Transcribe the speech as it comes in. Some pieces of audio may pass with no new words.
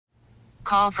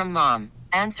Call from mom.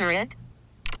 Answer it.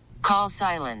 Call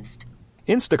silenced.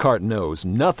 Instacart knows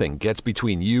nothing gets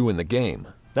between you and the game.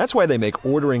 That's why they make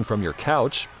ordering from your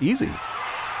couch easy.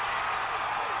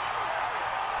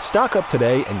 Stock up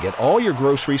today and get all your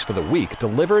groceries for the week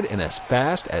delivered in as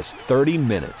fast as 30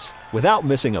 minutes without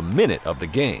missing a minute of the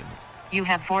game. You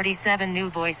have 47 new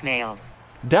voicemails.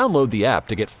 Download the app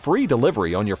to get free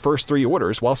delivery on your first 3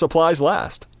 orders while supplies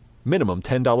last. Minimum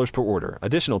 $10 per order.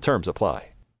 Additional terms apply.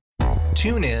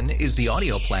 TuneIn is the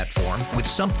audio platform with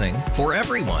something for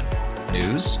everyone.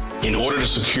 News. In order to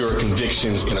secure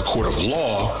convictions in a court of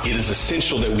law, it is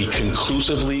essential that we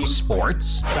conclusively.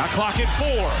 Sports. Shot clock at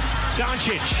 4.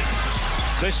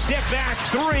 Doncic. The step back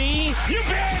 3. You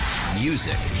bet.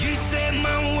 Music. You set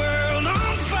my world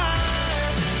on fire.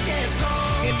 Yes,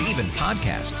 and even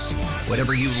podcasts.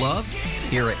 Whatever you love,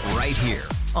 hear it right here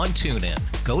on TuneIn.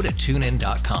 Go to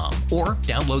TuneIn.com or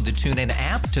download the TuneIn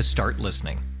app to start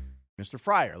listening. Mr.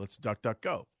 Fryer, let's duck,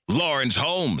 go. Lawrence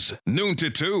Holmes, noon to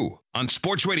 2 on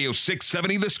Sports Radio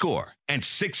 670 The Score and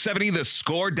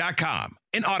 670thescore.com,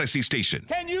 an Odyssey station.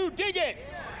 Can you dig it?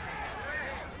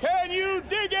 Can you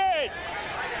dig it?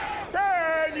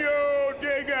 Can you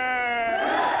dig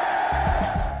it?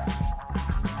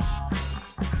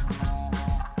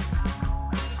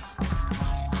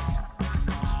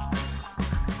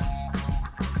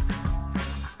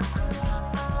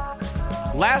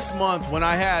 Last month when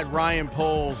I had Ryan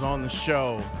Poles on the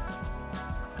show,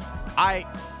 I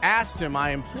asked him,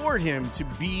 I implored him to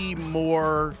be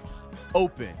more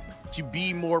open, to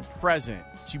be more present,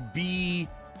 to be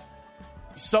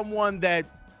someone that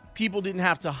people didn't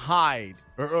have to hide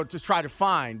or to try to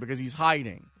find because he's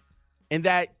hiding. And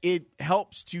that it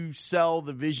helps to sell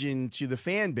the vision to the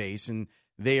fan base, and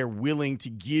they are willing to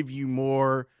give you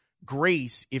more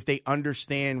grace if they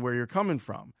understand where you're coming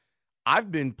from.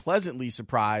 I've been pleasantly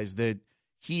surprised that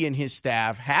he and his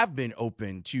staff have been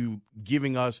open to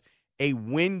giving us a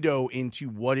window into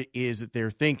what it is that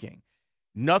they're thinking.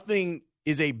 Nothing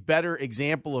is a better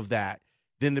example of that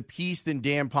than the piece that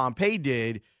Dan Pompei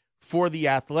did for The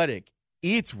Athletic.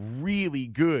 It's really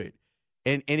good.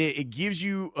 And it gives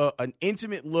you an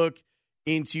intimate look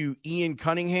into Ian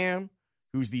Cunningham,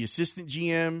 who's the assistant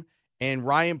GM, and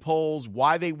Ryan Poles,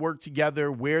 why they work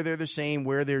together, where they're the same,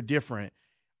 where they're different.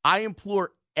 I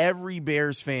implore every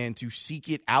Bears fan to seek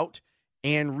it out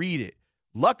and read it.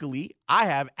 Luckily, I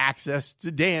have access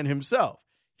to Dan himself.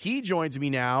 He joins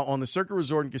me now on the Circa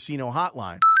Resort and Casino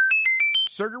hotline.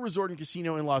 Circa Resort and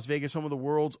Casino in Las Vegas, home of the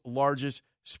world's largest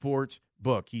sports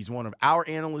book. He's one of our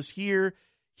analysts here.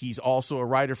 He's also a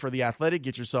writer for The Athletic.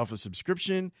 Get yourself a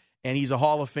subscription. And he's a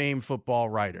Hall of Fame football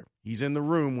writer. He's in the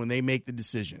room when they make the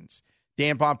decisions.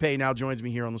 Dan Pompei now joins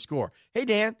me here on The Score. Hey,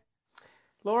 Dan.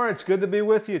 Lawrence, good to be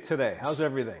with you today. How's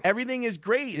everything? Everything is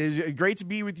great. It's great to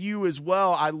be with you as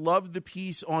well. I love the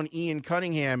piece on Ian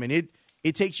Cunningham, and it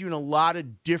takes you in a lot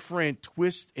of different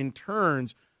twists and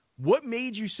turns. What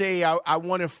made you say, I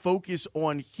want to focus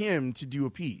on him to do a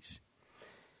piece?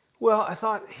 Well, I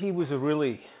thought he was a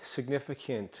really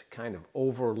significant kind of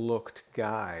overlooked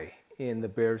guy in the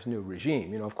Bears' new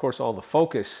regime. You know, of course, all the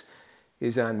focus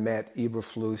is on Matt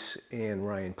Eberflus and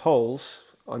Ryan Poles,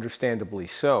 understandably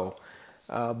so.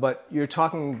 But you're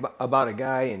talking about a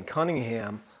guy in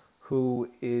Cunningham who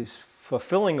is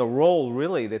fulfilling a role,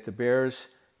 really, that the Bears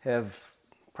have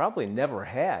probably never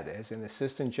had as an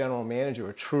assistant general manager,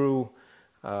 a true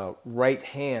right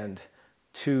hand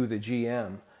to the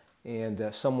GM,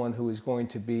 and someone who is going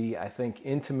to be, I think,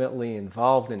 intimately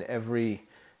involved in every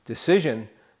decision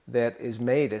that is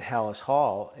made at Hallis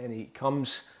Hall. And he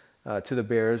comes to the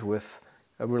Bears with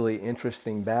a really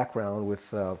interesting background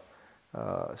with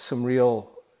some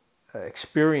real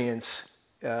experience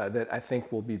that I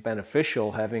think will be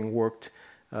beneficial, having worked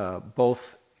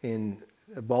both in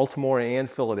Baltimore and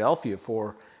Philadelphia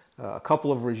for a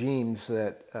couple of regimes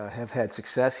that have had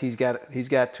success. He's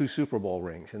got 2 Super Bowl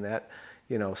rings, and that,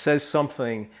 you know, says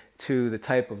something to the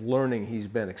type of learning he's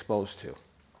been exposed to.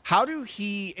 How do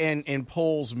he and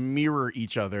Poles mirror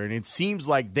each other? And it seems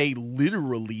like they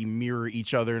literally mirror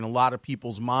each other in a lot of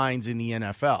people's minds in the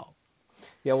NFL.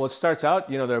 Yeah, well, it starts out,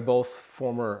 you know, they're both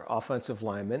former offensive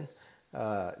linemen.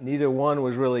 Neither one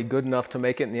was really good enough to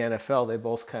make it in the NFL. They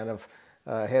both kind of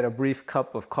had a brief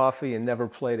cup of coffee and never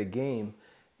played a game.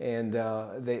 And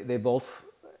they both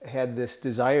had this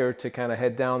desire to kind of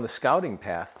head down the scouting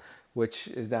path, which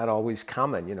is not always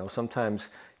common. You know, sometimes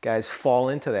guys fall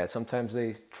into that. Sometimes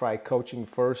they try coaching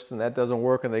first and that doesn't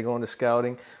work and they go into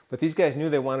scouting. But these guys knew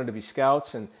they wanted to be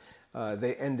scouts, and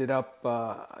they ended up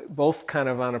both kind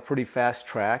of on a pretty fast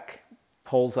track.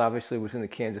 Poles obviously was in the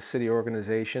Kansas City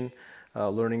organization,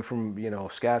 learning from, you know,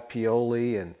 Scott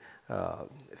Pioli and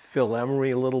Phil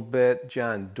Emery a little bit,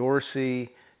 John Dorsey,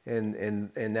 and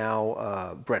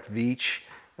now Brett Veach.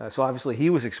 So obviously he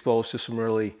was exposed to some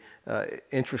really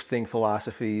interesting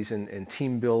philosophies and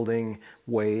team building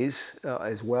ways,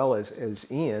 as well as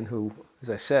Ian, who, as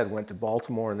I said, went to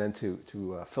Baltimore and then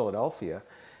to Philadelphia.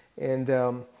 And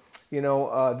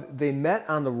they met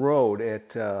on the road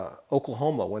at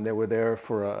Oklahoma when they were there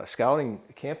for a scouting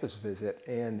campus visit,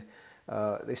 and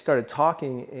they started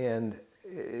talking, and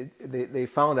they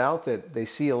found out that they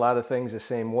see a lot of things the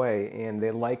same way, and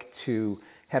they like to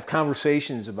have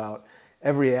conversations about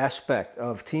every aspect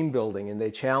of team building, and they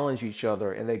challenge each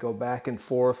other, and they go back and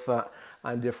forth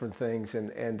on different things,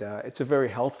 and it's a very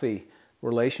healthy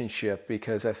relationship,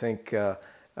 because I think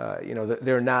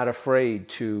they're not afraid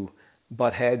to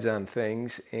butt heads on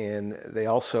things, and they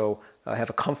also have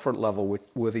a comfort level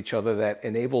with each other that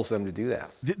enables them to do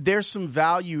that. There's some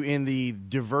value in the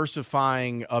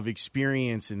diversifying of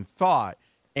experience and thought,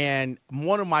 and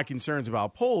one of my concerns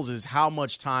about Poles is how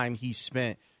much time he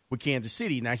spent with Kansas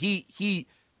City. Now, he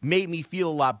made me feel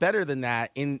a lot better than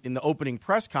that in the opening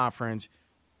press conference,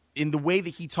 in the way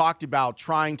that he talked about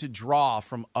trying to draw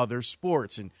from other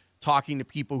sports and talking to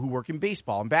people who work in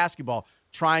baseball and basketball,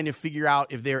 trying to figure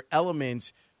out if there are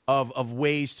elements of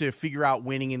ways to figure out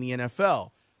winning in the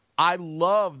NFL. I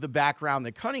love the background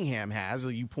that Cunningham has,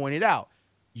 as you pointed out.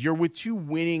 You're with two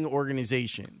winning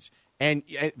organizations. And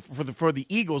for the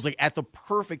Eagles, like at the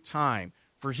perfect time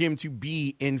for him to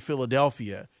be in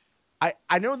Philadelphia.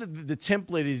 I know that the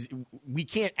template is we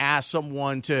can't ask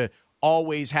someone to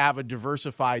always have a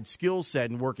diversified skill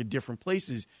set and work at different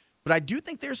places, but I do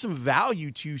think there's some value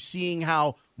to seeing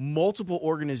how multiple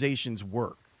organizations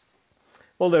work.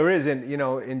 Well, there is, and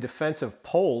in defense of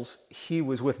Poles, he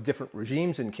was with different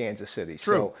regimes in Kansas City.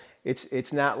 True. So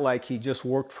it's not like he just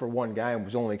worked for one guy and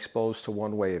was only exposed to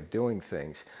one way of doing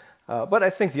things. But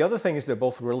I think the other thing is they're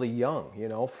both really young,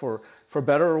 for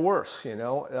better or worse.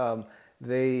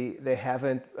 They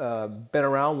haven't been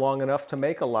around long enough to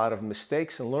make a lot of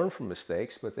mistakes and learn from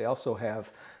mistakes, but they also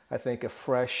have, I think, a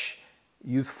fresh,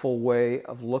 youthful way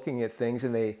of looking at things,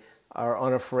 and they are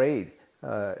unafraid,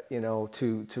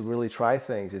 to really try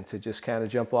things and to just kind of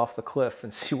jump off the cliff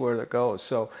and see where it goes.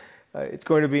 So it's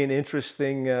going to be an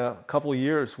interesting couple of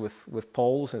years with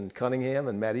Poles and Cunningham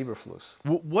and Matt Eberflus.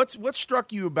 What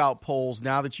struck you about Poles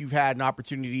now that you've had an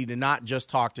opportunity to not just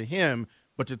talk to him,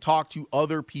 but to talk to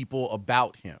other people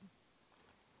about him?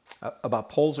 About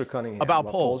Poles or Cunningham? About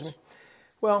Poles.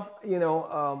 Well,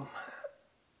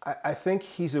 I think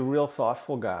he's a real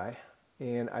thoughtful guy,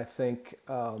 and I think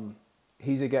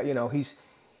he's a guy.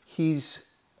 He's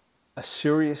a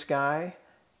serious guy,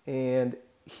 and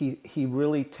he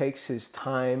really takes his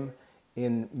time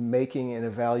in making an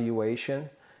evaluation,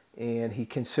 and he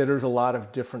considers a lot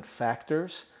of different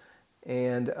factors,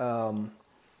 and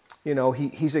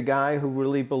he's a guy who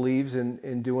really believes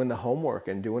in doing the homework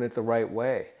and doing it the right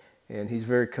way, and he's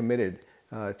very committed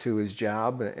to his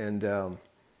job, and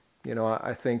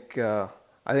I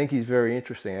think he's very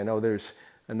interesting. I know there's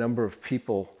a number of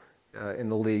people in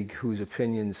the league whose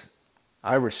opinions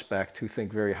I respect who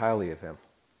think very highly of him.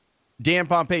 Dan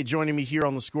Pompei joining me here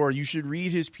on The Score. You should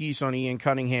read his piece on Ian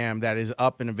Cunningham that is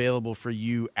up and available for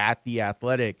you at The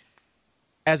Athletic.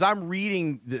 As I'm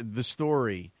reading the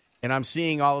story and I'm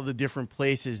seeing all of the different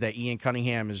places that Ian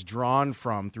Cunningham is drawn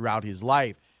from throughout his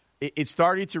life, it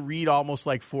started to read almost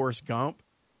like Forrest Gump,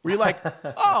 where you're like,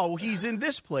 oh, he's in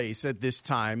this place at this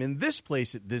time, in this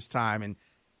place at this time. And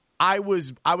I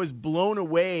was blown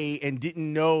away and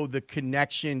didn't know the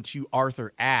connection to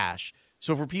Arthur Ashe.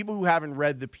 So for people who haven't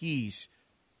read the piece,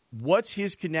 what's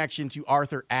his connection to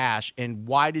Arthur Ashe, and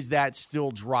why does that still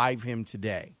drive him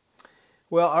today?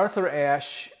 Well, Arthur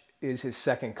Ashe is his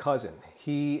second cousin.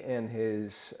 He and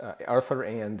his Arthur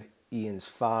and Ian's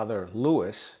father,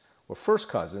 Louis, were first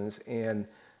cousins, and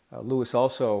Louis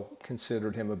also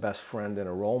considered him a best friend and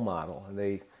a role model. And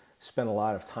they spent a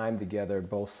lot of time together,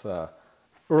 both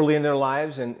early in their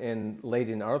lives and late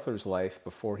in Arthur's life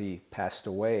before he passed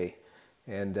away.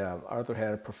 And Arthur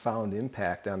had a profound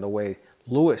impact on the way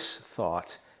Louis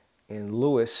thought, and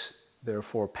Louis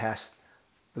therefore passed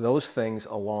those things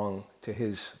along to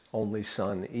his only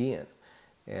son, Ian.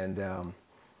 And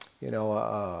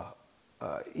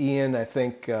Ian, I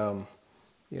think,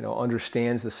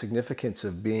 understands the significance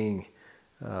of being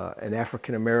an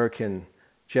African-American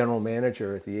general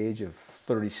manager at the age of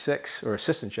 36, or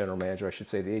assistant general manager, I should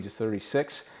say, at the age of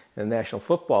 36 in the National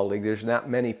Football League. There's not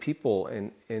many people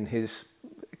in his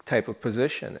type of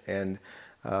position. And,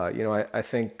 I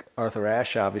think Arthur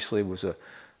Ashe obviously was a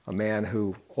man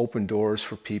who opened doors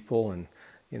for people and,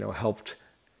 helped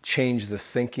changed the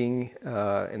thinking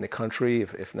in the country,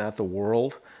 if not the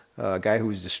world. A guy who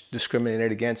was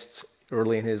discriminated against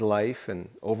early in his life and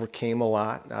overcame a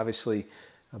lot. Obviously,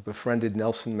 befriended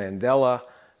Nelson Mandela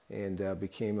and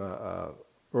became a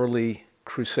early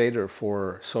crusader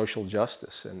for social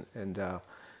justice. And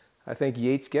I think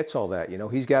Yates gets all that. You know,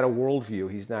 he's got a worldview.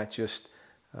 He's not just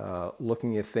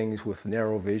looking at things with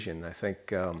narrow vision. I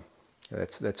think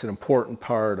that's an important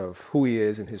part of who he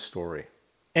is and his story.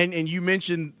 And you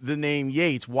mentioned the name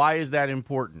Yates. Why is that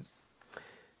important?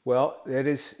 Well, that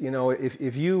is, you know,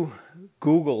 if you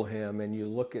Google him and you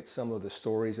look at some of the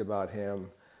stories about him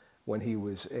when he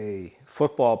was a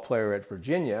football player at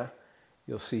Virginia,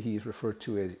 you'll see he's referred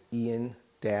to as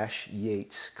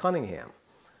Ian-Yates Cunningham.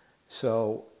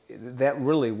 So that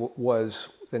really was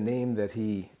the name that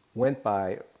he went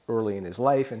by early in his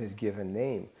life and his given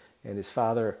name. And his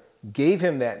father gave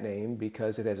him that name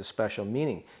because it has a special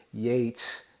meaning.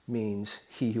 Yates means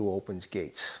he who opens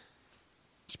gates.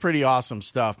 It's pretty awesome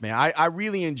stuff, man. I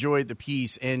really enjoyed the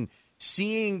piece, and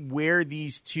seeing where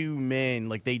these two men,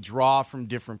 like, they draw from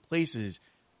different places.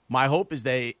 My hope is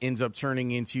that it ends up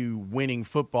turning into winning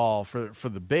football for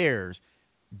the Bears.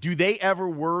 Do they ever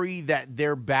worry that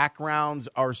their backgrounds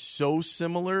are so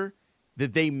similar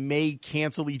that they may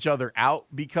cancel each other out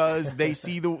because they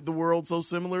see the world so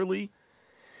similarly?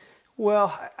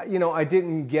 Well, you know, I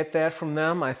didn't get that from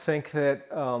them. I think that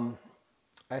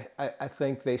I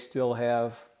think they still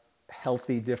have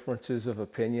healthy differences of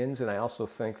opinions, and I also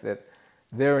think that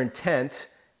their intent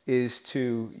is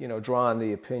to, you know, draw on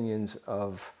the opinions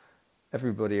of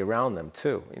everybody around them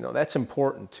too. You know, that's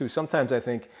important too. Sometimes I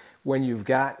think when you've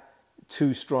got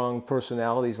two strong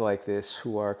personalities like this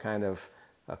who are kind of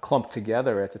clumped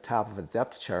together at the top of a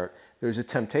depth chart, there's a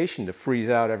temptation to freeze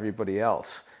out everybody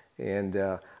else. And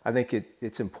I think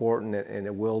it's important, and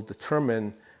it will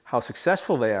determine how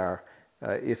successful they are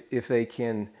if they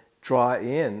can draw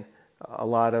in a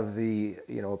lot of the,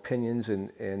 you know, opinions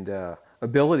and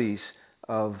abilities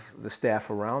of the staff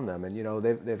around them. And, you know,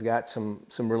 they've got some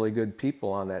really good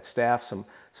people on that staff, some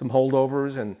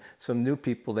holdovers and some new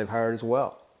people they've hired as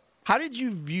well. How did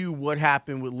you view what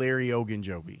happened with Larry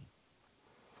Ogunjobi?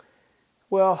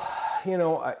 Well, you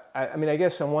know, I mean, I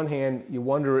guess on one hand, you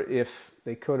wonder if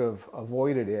they could have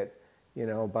avoided it, you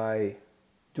know, by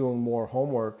doing more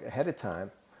homework ahead of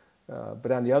time.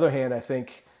 But on the other hand, I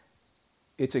think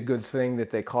it's a good thing that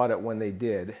they caught it when they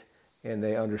did, and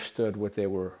they understood what they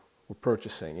were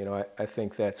purchasing. You know, I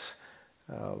think that's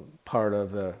part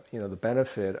of the, you know, the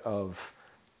benefit of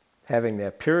having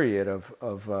that period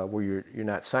of where you're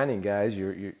not signing guys,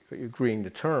 you're agreeing to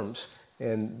terms,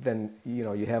 and then, you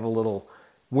know, you have a little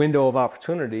window of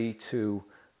opportunity to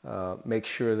make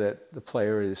sure that the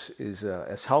player is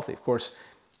as healthy. Of course,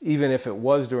 even if it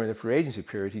was during the free agency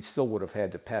period, he still would have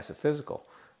had to pass a physical.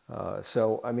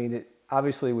 So, I mean, it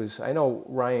obviously was, I know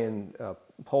Ryan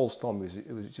Poles told me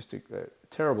it was just a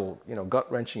terrible, you know,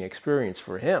 gut-wrenching experience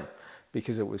for him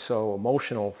because it was so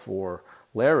emotional for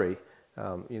Larry.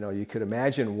 You know, you could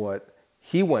imagine what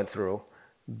he went through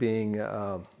being,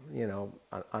 you know,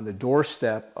 on the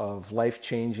doorstep of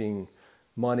life-changing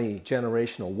money,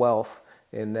 generational wealth,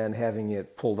 and then having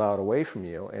it pulled out away from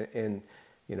you. And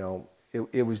you know,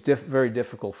 it was very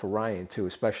difficult for Ryan too,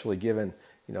 especially given,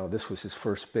 you know, this was his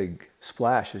first big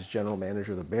splash as general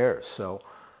manager of the Bears. So,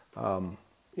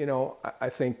 you know, I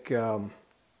think,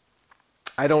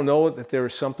 I don't know that there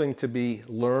is something to be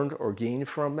learned or gained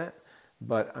from that,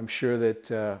 but I'm sure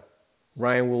that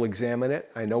Ryan will examine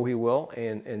it. I know he will,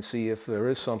 and see if there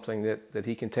is something that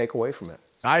he can take away from it.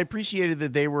 I appreciated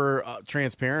that they were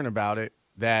transparent about it,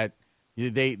 that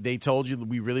they told you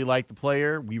we really like the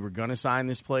player, we were going to sign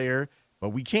this player, but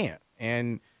we can't.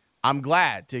 And I'm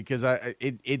glad because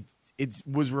it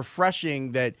was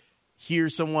refreshing that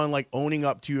here's someone like owning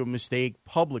up to a mistake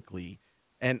publicly.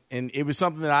 And it was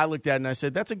something that I looked at and I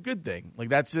said, that's a good thing.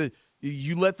 Like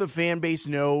you let the fan base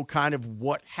know kind of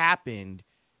what happened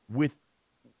with,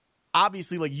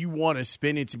 obviously, like, you want to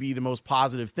spin it to be the most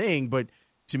positive thing, but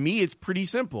to me, it's pretty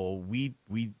simple. We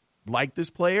like this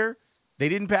player. They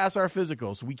didn't pass our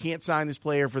physical, so we can't sign this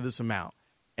player for this amount.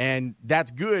 And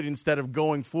that's good instead of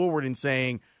going forward and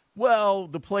saying, well,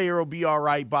 the player will be all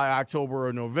right by October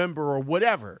or November or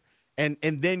whatever. And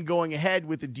then going ahead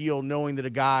with the deal knowing that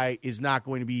a guy is not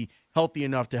going to be healthy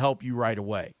enough to help you right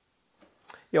away.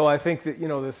 Yeah, well, I think that, you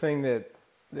know, the thing that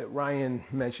Ryan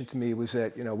mentioned to me was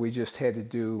that, you know, we just had to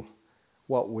do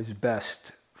what was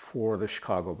best for the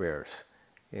Chicago Bears.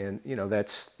 And, you know,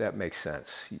 that makes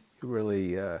sense. You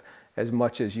really, as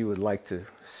much as you would like to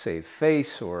save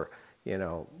face or, you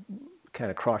know, kind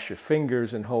of cross your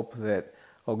fingers and hope that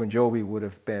Ogunjobi would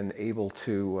have been able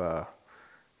to,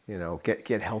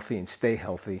 get healthy and stay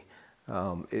healthy.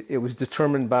 It was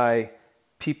determined by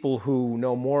people who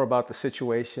know more about the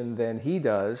situation than he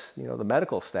does, the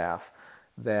medical staff,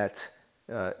 that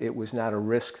it was not a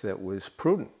risk that was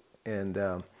prudent.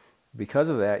 And because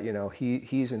of that,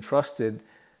 he's entrusted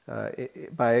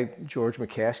by George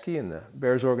McCaskey and the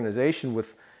Bears organization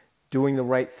with doing the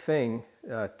right thing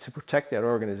to protect that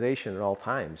organization at all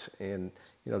times. And,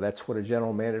 that's what a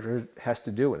general manager has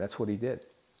to do, and that's what he did.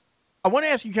 I want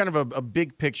to ask you kind of a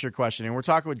big picture question, and we're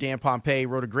talking with Dan Pompei,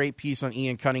 wrote a great piece on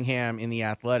Ian Cunningham in The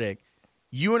Athletic.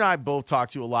 You and I both talk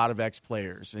to a lot of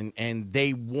ex-players, and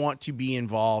they want to be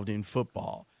involved in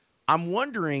football. I'm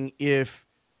wondering if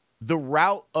the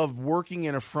route of working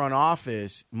in a front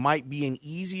office might be an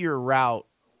easier route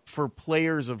for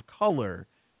players of color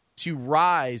to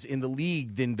rise in the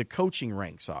league than the coaching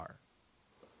ranks are.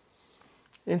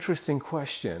 Interesting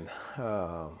question.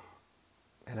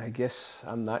 And I guess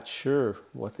I'm not sure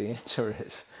what the answer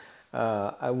is.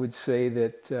 I would say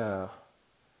that,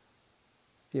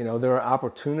 there are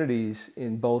opportunities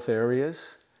in both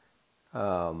areas.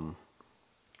 I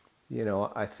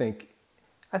think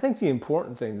the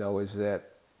important thing, though, is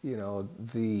that,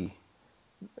 the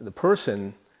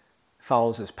person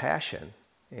follows his passion.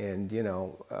 And,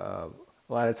 a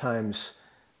lot of times,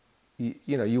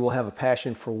 you will have a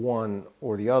passion for one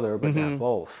or the other, but not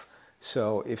both.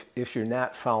 So if you're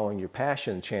not following your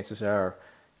passion, chances are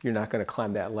you're not going to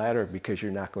climb that ladder because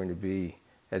you're not going to be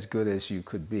as good as you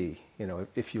could be,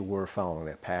 if you were following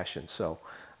that passion. So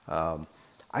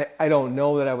I don't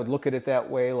know that I would look at it that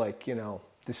way, like,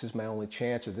 this is my only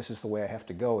chance or this is the way I have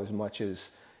to go, as much as,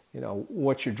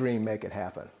 what's your dream, make it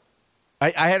happen.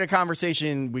 I had a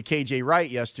conversation with KJ Wright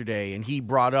yesterday, and he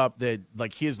brought up that,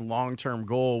 like, his long-term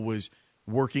goal was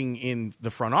working in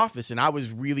the front office, and I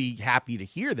was really happy to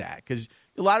hear that, because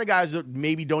a lot of guys that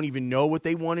maybe don't even know what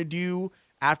they want to do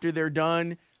after they're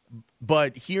done,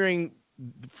 but hearing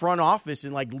the front office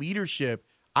and leadership,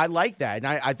 I like that. And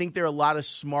I think there are a lot of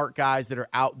smart guys that are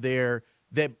out there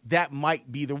that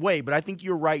might be the way. But I think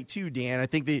you're right too, Dan. I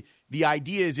think that the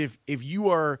idea is if you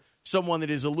are someone that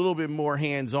is a little bit more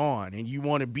hands-on and you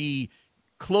want to be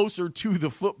closer to the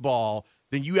football,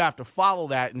 then you have to follow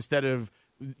that instead of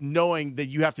knowing that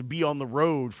you have to be on the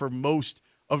road for most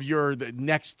of the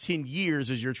next 10 years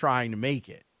as you're trying to make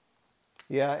it.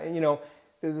 Yeah, and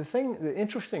the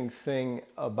interesting thing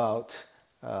about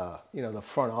the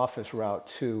front office route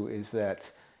too is that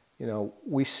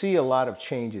we see a lot of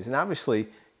changes, and obviously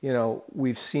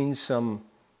we've seen some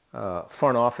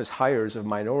front office hires of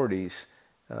minorities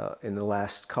in the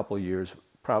last couple of years,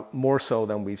 more so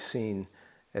than we've seen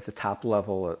at the top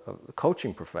level of the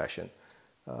coaching profession.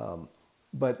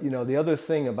 But, the other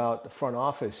thing about the front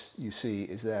office you see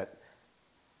is that,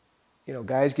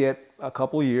 guys get a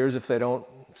couple of years if they don't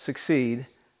succeed,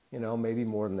 maybe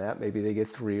more than that. Maybe they get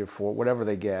 3 or 4, whatever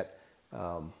they get.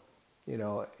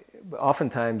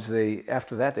 Oftentimes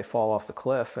after that they fall off the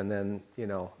cliff, and then,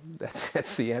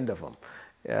 that's the end of them.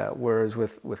 Whereas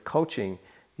with coaching,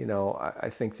 I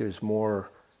think there's more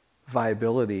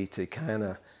viability to kind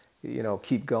of,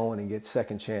 keep going and get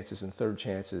second chances and third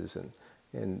chances and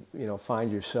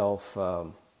find yourself,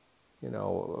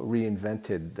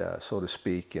 reinvented, so to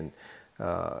speak. And,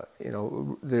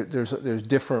 there's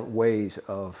different ways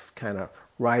of kind of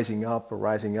rising up or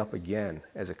rising up again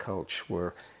as a coach,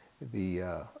 where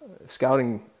the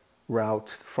scouting route,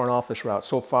 front office route,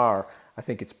 so far, I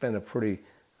think it's been a pretty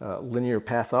linear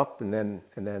path up, and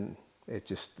then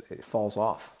it falls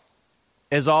off.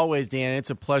 As always, Dan, it's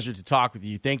a pleasure to talk with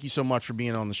you. Thank you so much for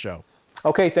being on the show.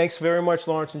 Okay, thanks very much,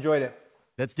 Lawrence. Enjoyed it.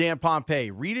 That's Dan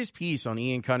Pompei. Read his piece on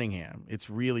Ian Cunningham. It's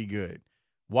really good.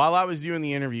 While I was doing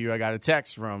the interview, I got a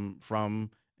text from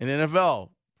an NFL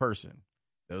person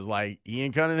that was like,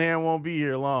 Ian Cunningham won't be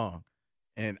here long.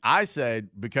 And I said,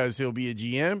 because he'll be a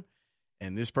GM.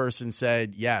 And this person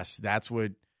said, yes, that's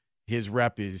what his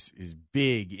rep is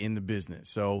big in the business.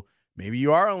 So maybe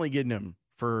you are only getting him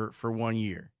for 1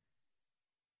 year.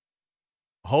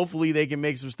 Hopefully they can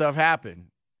make some stuff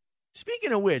happen.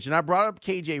 Speaking of which, and I brought up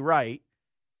KJ Wright,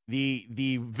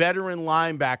 the veteran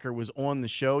linebacker was on the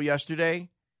show yesterday.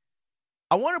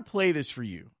 I want to play this for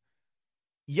you.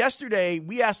 Yesterday,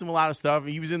 we asked him a lot of stuff.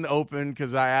 He was in the open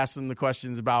because I asked him the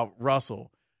questions about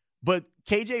Russell. But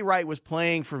KJ Wright was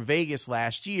playing for Vegas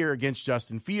last year against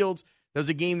Justin Fields. That was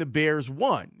a game the Bears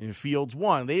won, and Fields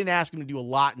won. They didn't ask him to do a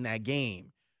lot in that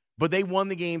game, but they won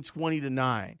the game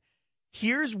 20-9.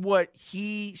 Here's what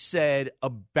he said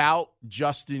about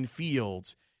Justin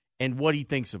Fields and what he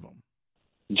thinks of him.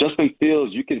 Justin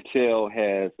Fields, you can tell,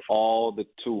 has all the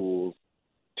tools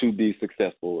to be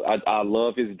successful. I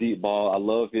love his deep ball. I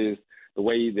love his the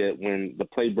way that when the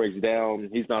play breaks down,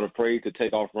 he's not afraid to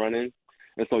take off running.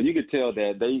 And so you could tell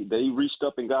that they reached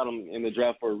up and got him in the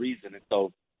draft for a reason. And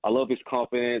so I love his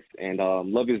confidence and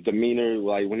love his demeanor.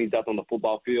 Like when he's out on the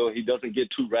football field, he doesn't get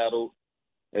too rattled,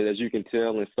 as you can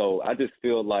tell. And so I just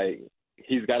feel like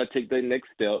he's got to take the next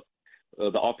step.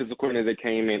 The offensive coordinator that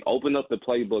came in opened up the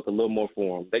playbook a little more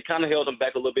for him. They kind of held him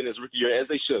back a little bit in his rookie year, as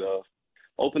they should have.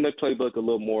 Open the playbook a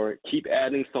little more, keep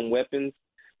adding some weapons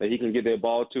that he can get that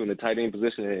ball to in the tight end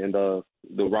position and the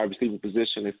wide receiver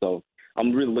position. And so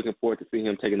I'm really looking forward to seeing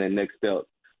him taking that next step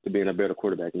to being a better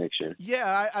quarterback next year.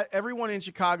 Yeah, everyone in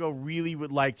Chicago really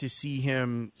would like to see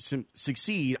him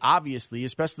succeed, obviously,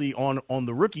 especially on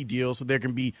the rookie deal, so there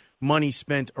can be money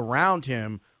spent around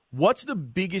him. What's the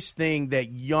biggest thing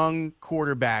that young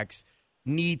quarterbacks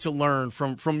need to learn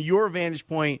from your vantage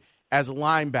point as a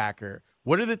linebacker?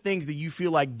 What are the things that you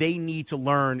feel like they need to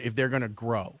learn if they're going to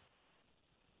grow?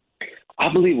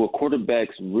 I believe what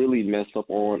quarterbacks really mess up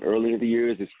on early in the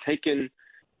years is take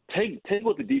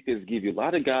what the defense gives you. A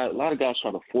lot of guys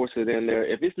try to force it in there.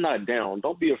 If it's not down,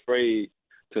 don't be afraid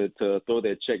to throw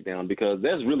that check down, because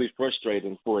that's really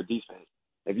frustrating for a defense.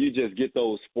 If you just get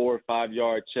those 4 or 5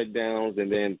 yard check downs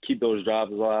and then keep those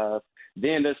drives alive,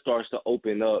 then that starts to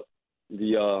open up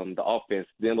the offense.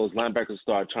 Then those linebackers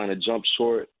start trying to jump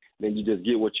short. Then you just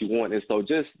get what you want. And so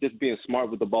just being smart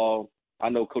with the ball. I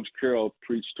know Coach Carroll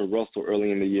preached to Russell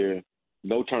early in the year,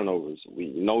 no turnovers.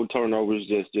 No turnovers,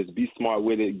 just be smart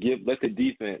with it. Let the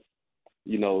defense,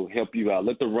 help you out.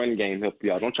 Let the run game help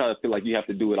you out. Don't try to feel like you have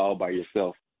to do it all by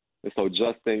yourself. And so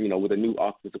Justin, with a new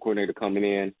offensive coordinator coming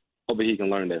in, hopefully he can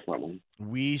learn that from him.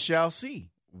 We shall see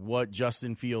what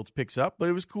Justin Fields picks up, but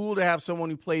it was cool to have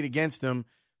someone who played against him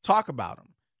talk about him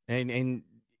and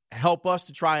help us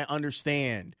to try and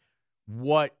understand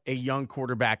what a young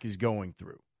quarterback is going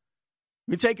through.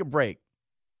 We take a break.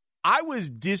 I was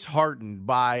disheartened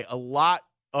by a lot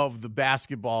of the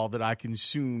basketball that I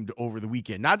consumed over the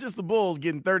weekend. Not just the Bulls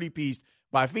getting 30-pieced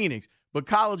by Phoenix, but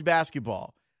college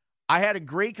basketball. I had a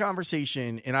great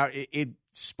conversation, and it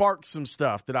sparked some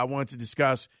stuff that I wanted to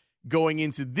discuss going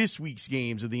into this week's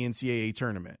games of the NCAA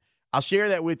tournament. I'll share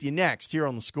that with you next here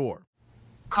on The Score.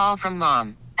 Call from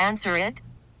mom. Answer it.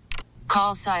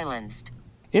 Call silenced.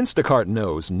 Instacart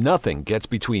knows nothing gets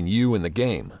between you and the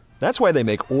game. That's why they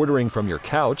make ordering from your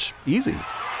couch easy.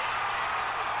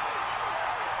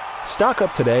 Stock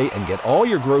up today and get all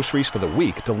your groceries for the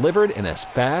week delivered in as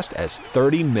fast as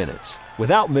 30 minutes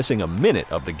without missing a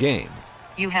minute of the game.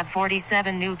 You have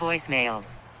 47 new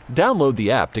voicemails. Download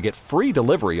the app to get free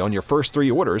delivery on your first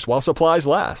 3 orders while supplies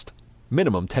last.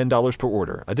 Minimum $10 per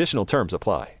order. Additional terms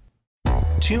apply.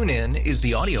 TuneIn is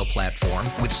the audio platform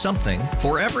with something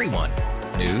for everyone.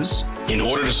 News. In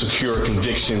order to secure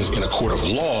convictions in a court of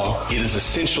law, it is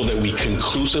essential that we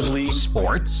conclusively.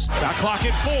 Sports. Shot clock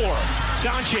at 4.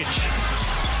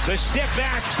 Doncic. The step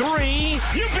back 3.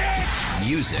 You bet.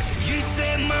 Music. You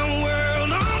set my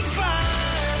world on fire.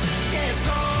 Yes,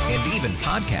 and even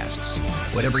podcasts.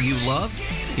 Whatever you love,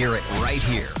 hear it right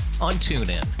here on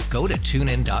TuneIn. Go to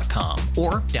TuneIn.com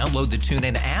or download the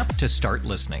TuneIn app to start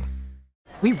listening.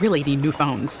 We really need new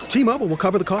phones. T-Mobile will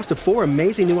cover the cost of 4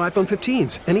 amazing new iPhone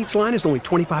 15s, and each line is only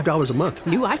 $25 a month.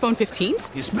 New iPhone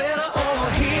 15s? It's better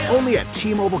over here. Only at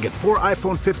T-Mobile, get 4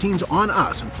 iPhone 15s on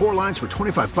us and 4 lines for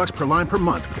 $25 per line per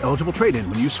month with eligible trade-in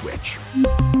when you switch.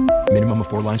 Minimum of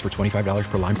 4 lines for $25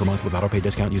 per line per month with autopay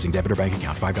discount using debit or bank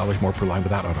account. $5 more per line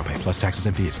without autopay, plus taxes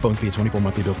and fees. Phone fee at 24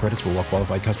 monthly bill credits for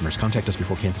well-qualified customers. Contact us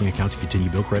before canceling account to continue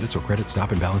bill credits or credit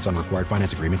stop and balance on required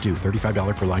finance agreement due.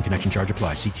 $35 per line connection charge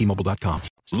applies. See T-Mobile.com.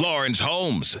 Lawrence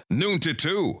Holmes, noon to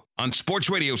 2 on Sports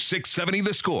Radio 670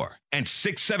 The Score and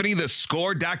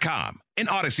 670thescore.com, an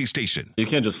Odyssey station. You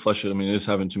can't just flush it. I mean, it's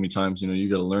happened too many times. You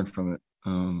got to learn from it.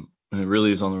 And it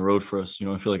really is on the road for us.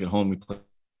 I feel like at home we play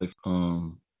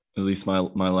at least my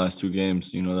last 2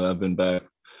 games, that I've been back,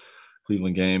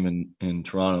 Cleveland game and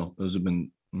Toronto. Those have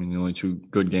been, the only 2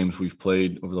 good games we've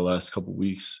played over the last couple of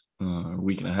weeks, or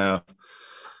week and a half.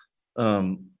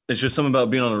 It's just something about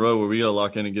being on the road where we got to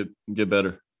lock in and get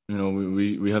better.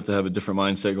 We have to have a different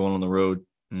mindset going on the road,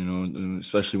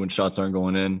 especially when shots aren't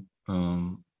going in,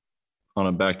 on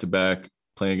a back-to-back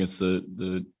playing against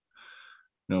the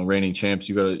reigning champs.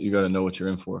 You got to know what you're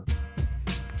in for.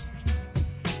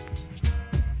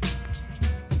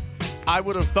 I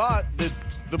would have thought that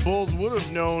the Bulls would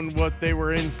have known what they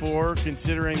were in for,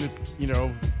 considering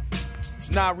that,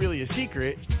 it's not really a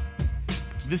secret.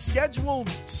 The schedule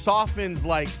softens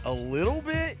like a little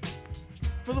bit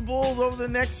for the Bulls over the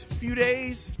next few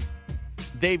days.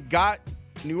 They've got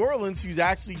New Orleans, who's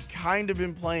actually kind of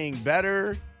been playing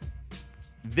better.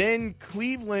 Then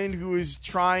Cleveland, who is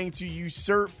trying to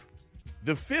usurp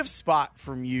the 5th spot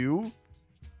from you.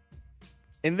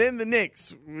 And then the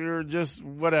Knicks, we're just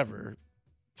whatever.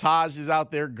 Taj is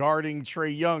out there guarding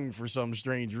Trae Young for some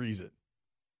strange reason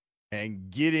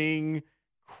and getting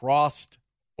crossed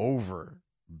over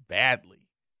badly.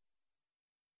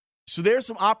 So there's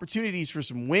some opportunities for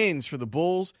some wins for the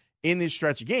Bulls in this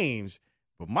stretch of games.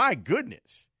 But my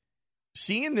goodness,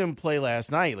 seeing them play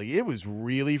last night, like, it was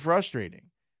really frustrating.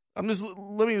 Let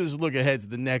me just look ahead to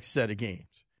the next set of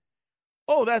games.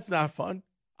 Oh, that's not fun.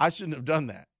 I shouldn't have done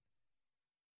that.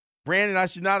 Brandon, I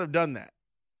should not have done that.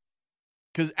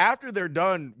 Because after they're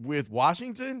done with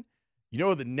Washington, you know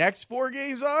what the next 4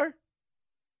 games are?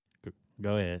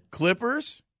 Go ahead.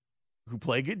 Clippers, who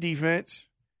play good defense.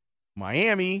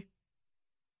 Miami.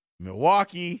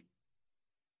 Milwaukee.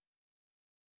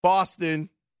 Boston.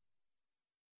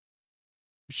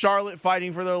 Charlotte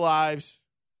fighting for their lives.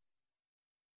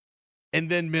 And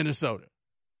then Minnesota.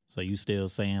 So you still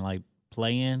saying like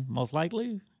play-in most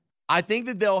likely? I think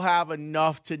that they'll have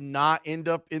enough to not end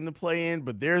up in the play-in,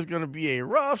 but there's going to be a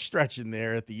rough stretch in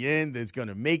there at the end that's going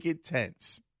to make it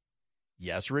tense.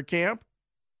 Yes, Rick Camp?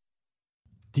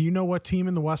 Do you know what team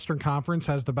in the Western Conference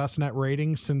has the best net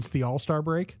rating since the All-Star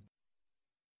break?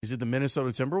 Is it the Minnesota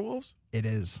Timberwolves? It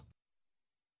is.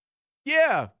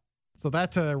 Yeah. So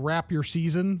that to wrap your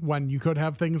season when you could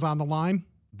have things on the line?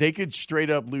 They could straight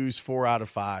up lose 4 out of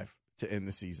 5 to end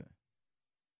the season.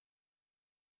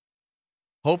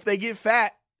 Hope they get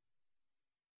fat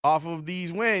off of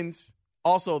these wins.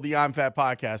 Also, the I'm Fat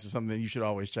podcast is something that you should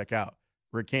always check out.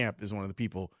 Rick Camp is one of the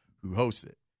people who hosts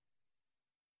it.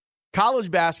 College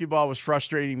basketball was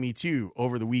frustrating me too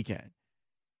over the weekend.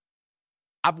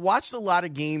 I've watched a lot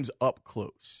of games up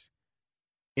close.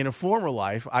 In a former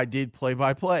life, I did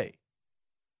play-by-play.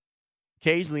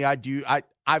 Occasionally,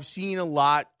 I've seen a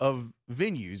lot of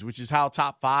venues, which is how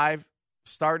Top 5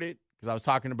 started, because I was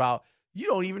talking about, you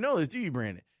don't even know this, do you,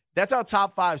 Brandon? That's how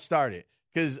Top 5 started,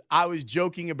 because I was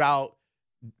joking about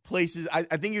places. I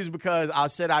think it was because I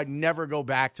said I'd never go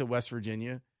back to West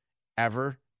Virginia,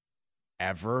 ever.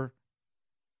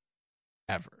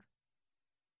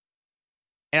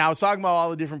 And I was talking about all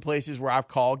the different places where I've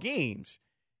called games,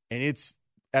 and it's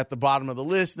at the bottom of the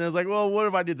list. And I was like, well, what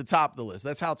if I did the top of the list?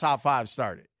 That's how Top 5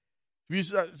 started. We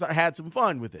had some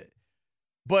fun with it.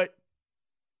 But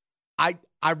I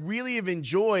really have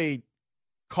enjoyed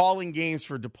calling games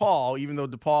for DePaul, even though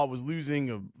DePaul was losing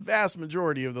a vast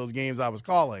majority of those games I was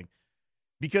calling,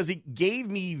 because it gave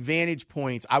me vantage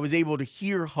points. I was able to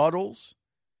hear huddles,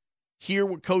 hear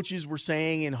what coaches were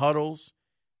saying in huddles.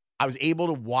 I was able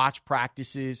to watch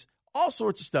practices, all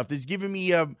sorts of stuff that's given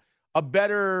me a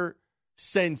better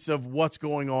sense of what's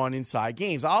going on inside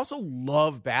games. I also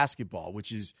love basketball,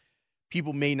 which is,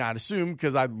 people may not assume,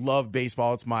 because I love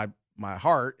baseball. It's my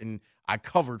heart, and I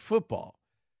covered football.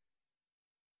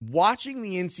 Watching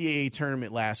the NCAA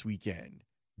tournament last weekend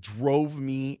drove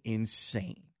me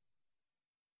insane.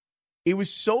 It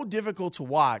was so difficult to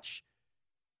watch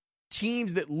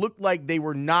teams that looked like they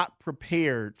were not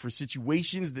prepared for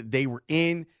situations that they were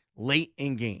in late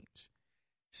in games.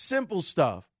 Simple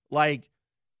stuff like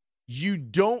you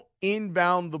don't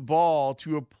inbound the ball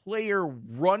to a player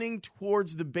running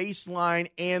towards the baseline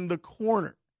and the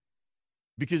corner,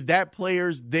 because that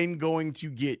player's then going to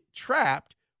get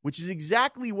trapped, which is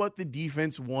exactly what the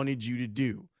defense wanted you to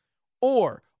do.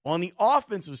 Or on the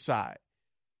offensive side,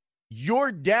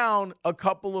 you're down a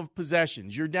couple of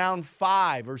possessions. You're down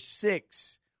 5 or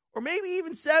 6 or maybe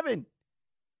even 7.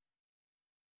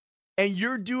 And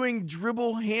you're doing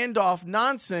dribble handoff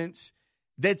nonsense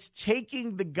that's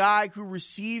taking the guy who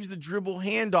receives the dribble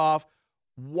handoff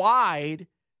wide.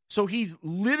 So he's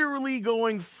literally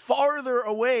going farther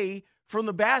away from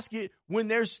the basket when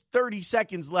there's 30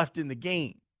 seconds left in the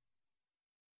game.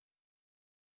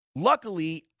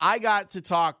 Luckily, I got to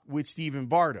talk with Steven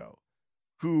Bardo,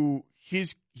 who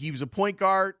he was a point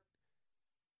guard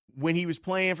when he was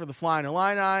playing for the Flying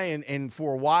Illini, and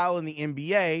for a while in the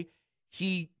NBA,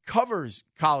 he covers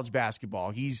college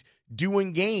basketball. He's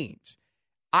doing games.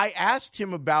 I asked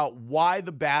him about why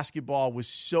the basketball was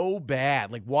so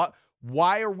bad. Like,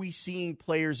 why are we seeing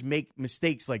players make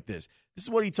mistakes like this? This is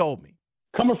what he told me.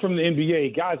 Coming from the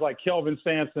NBA, guys like Kelvin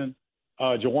Sampson,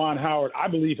 Juwan Howard, I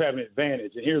believe have an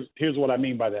advantage. And here's what I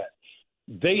mean by that.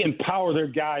 They empower their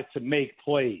guys to make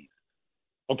plays.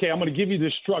 Okay, I'm going to give you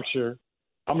this structure.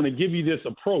 I'm going to give you this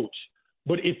approach.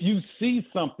 But if you see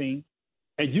something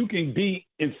and you can be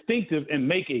instinctive and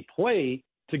make a play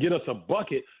to get us a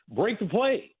bucket, break the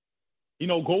play.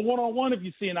 Go one-on-one if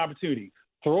you see an opportunity.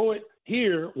 Throw it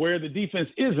here where the defense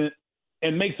isn't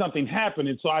and make something happen.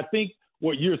 And so I think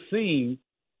what you're seeing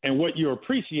and what you're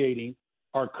appreciating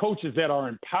are coaches that are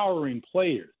empowering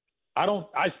players.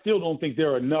 I still don't think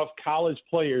there are enough college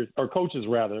players, or coaches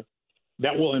rather,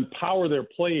 that will empower their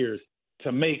players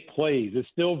to make plays. It's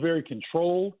still very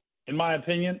controlled, in my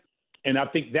opinion. And I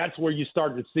think that's where you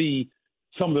start to see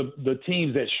some of the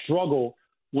teams that struggle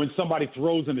when somebody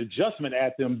throws an adjustment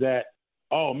at them that,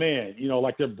 oh, man,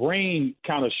 like their brain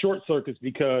kind of short circuits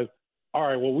because, all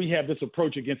right, well, we have this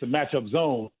approach against a matchup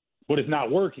zone, but it's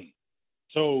not working.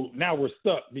 So now we're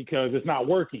stuck because it's not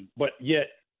working. But yet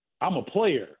I'm a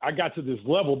player. I got to this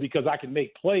level because I can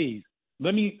make plays.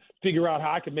 Let me figure out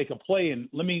how I can make a play, and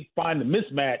let me find the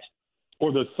mismatch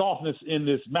or the softness in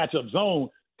this matchup zone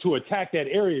to attack that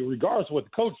area regardless of what the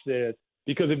coach says,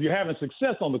 because if you're having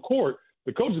success on the court,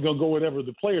 the coach is going to go whatever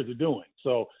the players are doing.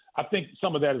 So I think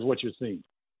some of that is what you're seeing.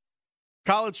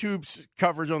 College Hoops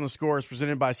coverage on The Score is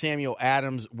presented by Samuel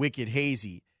Adams, Wicked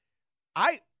Hazy.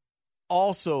 I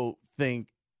also think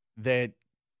that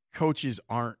coaches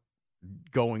aren't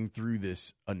going through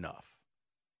this enough.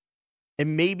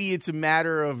 And maybe it's a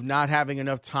matter of not having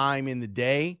enough time in the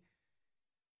day,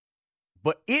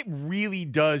 but it really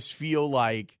does feel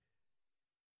like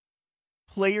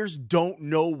players don't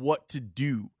know what to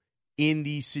do in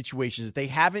these situations. They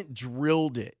haven't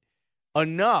drilled it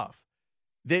enough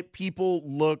that people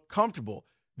look comfortable.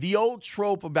 The old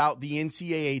trope about the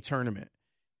NCAA tournament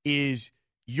is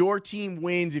your team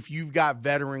wins if you've got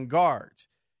veteran guards.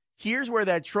 Here's where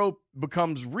that trope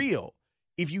becomes real.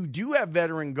 If you do have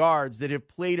veteran guards that have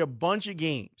played a bunch of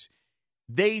games,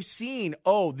 they've seen,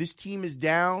 oh, this team is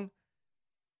down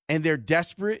and they're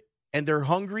desperate and they're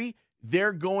hungry,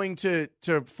 they're going to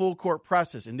full court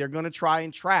presses and they're going to try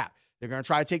and trap. They're going to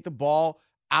try to take the ball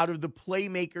out of the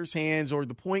playmaker's hands or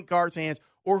the point guard's hands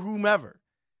or whomever.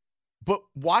 But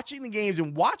watching the games,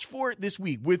 and watch for it this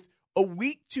week, with a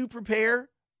week to prepare,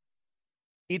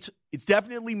 it's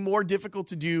definitely more difficult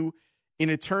to do in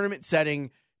a tournament setting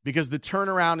because the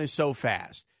turnaround is so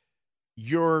fast.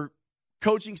 Your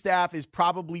coaching staff is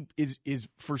probably is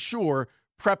for sure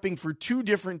prepping for two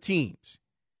different teams.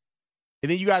 And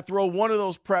then you got to throw one of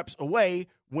those preps away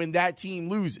when that team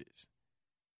loses.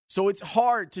 So it's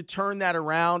hard to turn that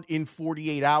around in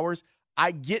 48 hours.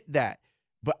 I get that.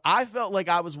 But I felt like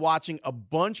I was watching a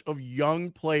bunch of young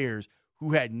players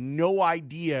who had no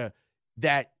idea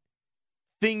that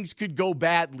things could go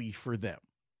badly for them,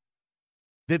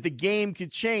 that the game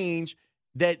could change,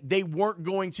 that they weren't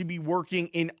going to be working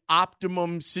in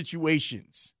optimum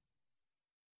situations.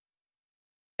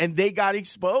 And they got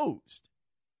exposed.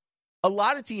 A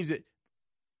lot of teams that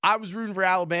I was rooting for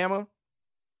Alabama,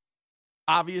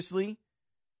 obviously.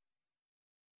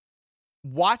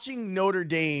 Watching Notre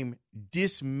Dame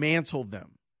dismantle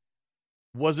them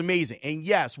was amazing. And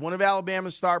yes, one of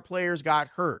Alabama's star players got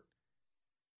hurt.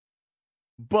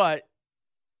 But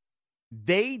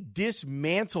they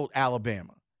dismantled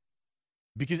Alabama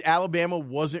because Alabama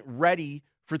wasn't ready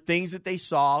for things that they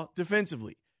saw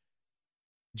defensively.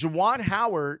 Juwan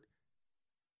Howard,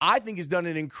 I think, has done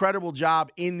an incredible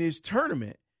job in this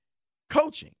tournament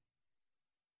coaching.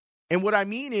 And what I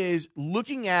mean is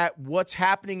looking at what's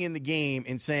happening in the game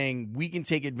and saying we can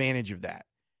take advantage of that.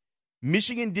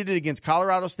 Michigan did it against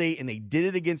Colorado State, and they did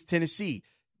it against Tennessee.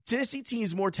 Tennessee team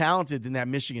is more talented than that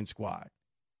Michigan squad.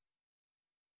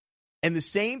 And the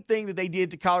same thing that they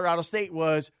did to Colorado State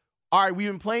was, all right, we've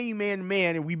been playing you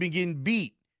man-to-man, and we've been getting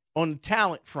beat on the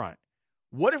talent front.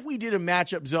 What if we did a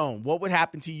matchup zone? What would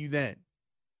happen to you then?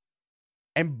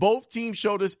 And both teams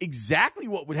showed us exactly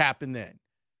what would happen then.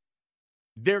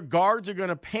 Their guards are going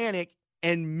to panic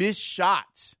and miss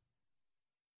shots,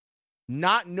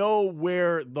 not know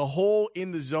where the hole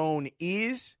in the zone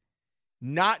is,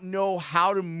 not know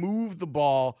how to move the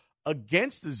ball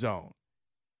against the zone.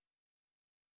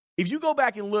 If you go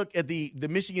back and look at the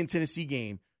Michigan-Tennessee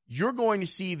game, you're going to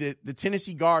see that the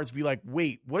Tennessee guards be like,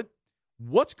 wait,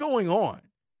 what's going on?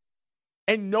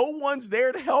 And no one's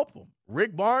there to help them.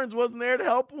 Rick Barnes wasn't there to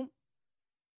help them.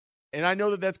 And I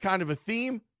know that that's kind of a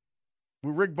theme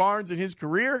with Rick Barnes in his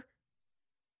career.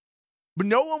 But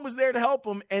no one was there to help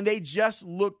them, and they just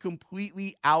looked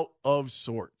completely out of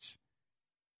sorts.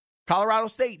 Colorado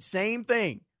State, same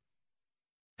thing.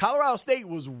 Colorado State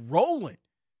was rolling.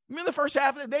 Remember the first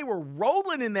half of it? They were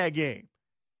rolling in that game.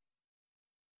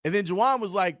 And then Juwan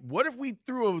was like, what if we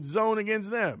threw a zone against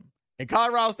them? And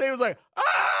Colorado State was like,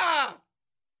 ah!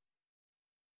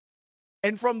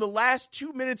 And from the last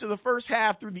 2 minutes of the first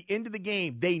half through the end of the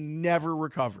game, they never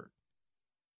recovered.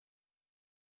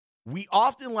 We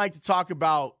often like to talk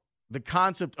about the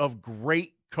concept of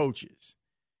great coaches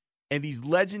and these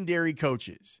legendary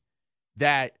coaches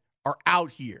that are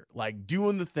out here, like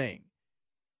doing the thing.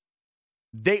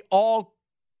 They all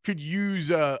could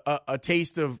use a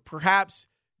taste of perhaps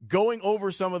going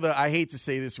over some of the, I hate to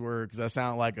say this word because I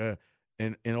sound like an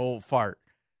old fart,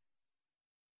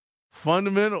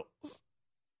 fundamentals.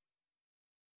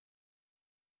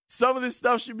 Some of this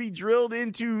stuff should be drilled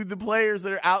into the players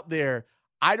that are out there.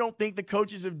 I don't think the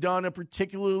coaches have done a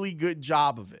particularly good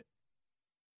job of it.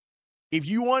 If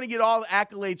you want to get all the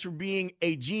accolades for being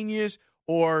a genius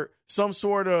or some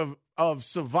sort of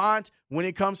savant when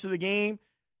it comes to the game,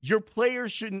 your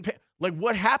players shouldn't pay. Like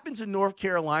what happened to North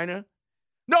Carolina?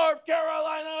 North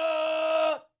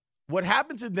Carolina! What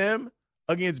happened to them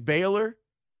against Baylor?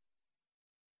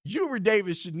 Hubert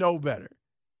Davis should know better.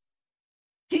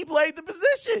 He played the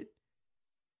position.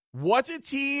 What's a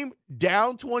team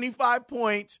down 25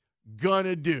 points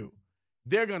gonna do?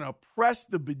 They're gonna press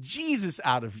the bejesus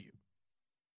out of you.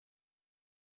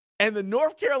 And the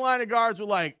North Carolina guards were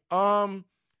like, I've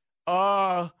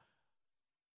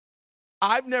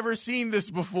never seen this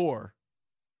before.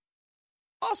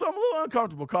 Also, I'm a little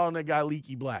uncomfortable calling that guy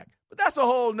Leaky Black, but that's a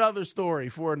whole nother story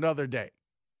for another day.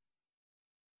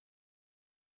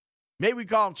 Maybe we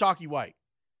call him Chalky White.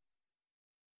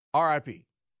 RIP.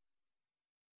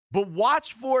 But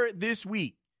watch for it this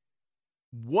week.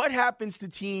 What happens to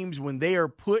teams when they are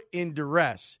put in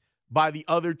duress by the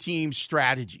other team's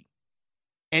strategy?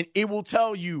 And it will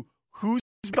tell you who's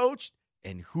coached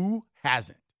and who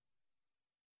hasn't.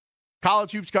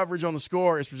 College Hoops coverage on The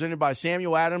Score is presented by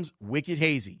Samuel Adams, Wicked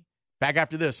Hazy. Back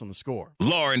after this on The Score.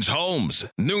 Lawrence Holmes,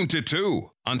 noon to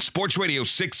 2 on Sports Radio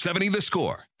 670 The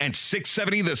Score and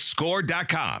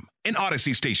 670thescore.com, an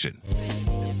Odyssey station.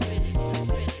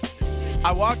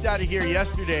 I walked out of here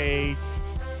yesterday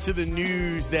to the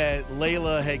news that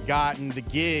Layla had gotten the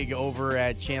gig over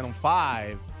at Channel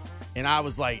 5, and I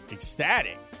was like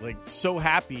ecstatic, like so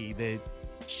happy that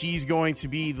she's going to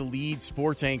be the lead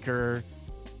sports anchor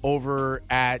over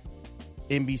at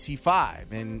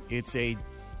NBC5. And it's a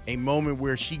moment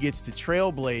where she gets to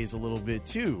trailblaze a little bit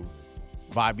too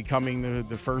by becoming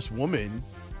the first woman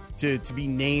to be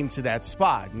named to that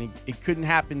spot. And it couldn't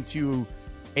happen to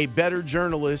a better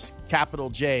journalist, capital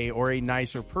J, or a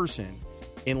nicer person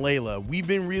in Layla. We've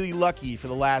been really lucky for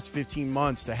the last 15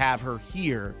 months to have her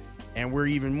here, and we're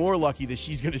even more lucky that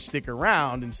she's going to stick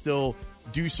around and still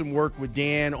do some work with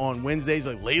Dan on Wednesdays,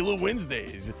 like Layla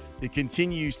Wednesdays. It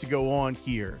continues to go on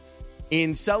here.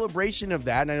 In celebration of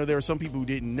that, and I know there are some people who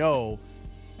didn't know,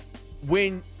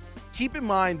 keep in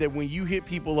mind that when you hit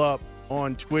people up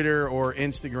on Twitter or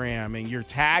Instagram and you're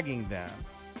tagging them,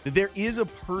 that there is a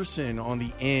person on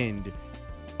the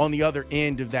other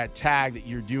end of that tag that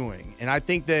you're doing. And I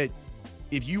think that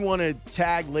if you want to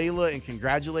tag Layla and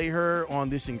congratulate her on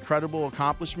this incredible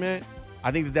accomplishment, I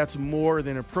think that that's more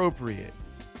than appropriate.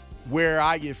 Where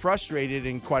I get frustrated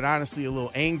and quite honestly a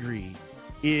little angry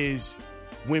is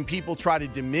when people try to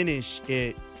diminish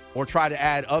it or try to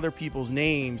add other people's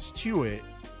names to it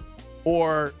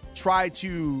or try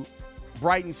to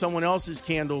brighten someone else's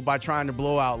candle by trying to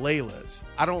blow out Layla's.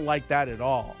 I don't like that at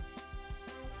all.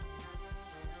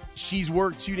 She's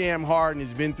worked too damn hard and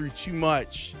has been through too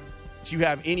much to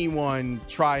have anyone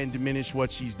try and diminish what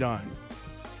she's done.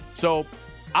 So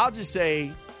I'll just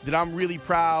say that I'm really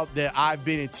proud that I've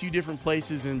been in two different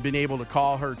places and been able to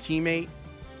call her teammate.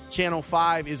 Channel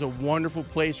 5 is a wonderful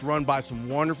place run by some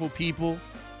wonderful people.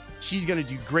 She's going to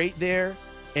do great there.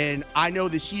 And I know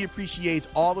that she appreciates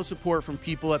all the support from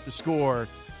people at The Score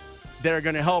that are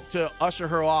going to help to usher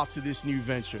her off to this new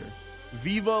venture.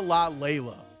 Viva la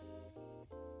Layla.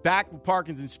 Back with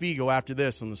Parkins and Spiegel after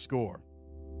this on The Score.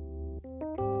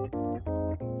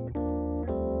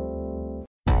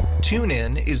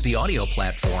 TuneIn is the audio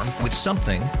platform with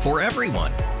something for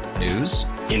everyone. News.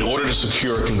 In order to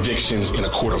secure convictions in a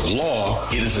court of law,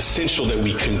 it is essential that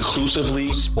we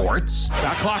conclusively. Sports.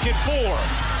 Got clock at 4.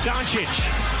 Doncic.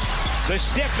 The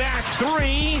step back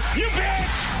 3. You bet.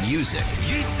 Music.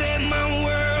 You set my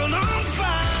world on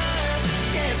fire.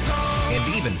 Yes,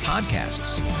 and even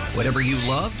podcasts. Whatever you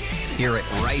love, hear it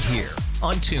right here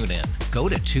on TuneIn. Go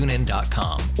to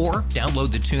TuneIn.com or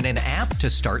download the TuneIn app to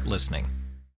start listening.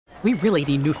 We really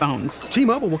need new phones.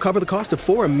 T-Mobile will cover the cost of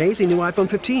 4 amazing new iPhone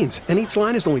 15s, and each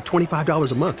line is only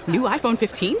 $25 a month. New iPhone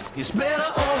 15s? It's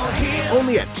better over here.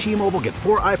 Only at T-Mobile, get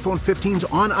 4 iPhone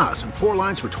 15s on us and 4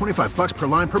 lines for $25 per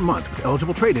line per month with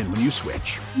eligible trade-in when you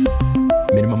switch.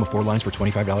 Minimum of 4 lines for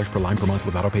 $25 per line per month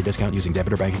with autopay discount using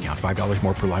debit or bank account. $5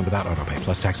 more per line without autopay,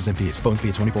 plus taxes and fees. Phone fee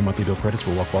at 24 monthly bill credits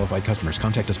for well-qualified customers.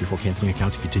 Contact us before canceling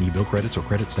account to continue bill credits or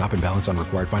credit stop and balance on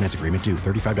required finance agreement due.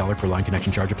 $35 per line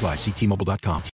connection charge applies. See T-Mobile.com.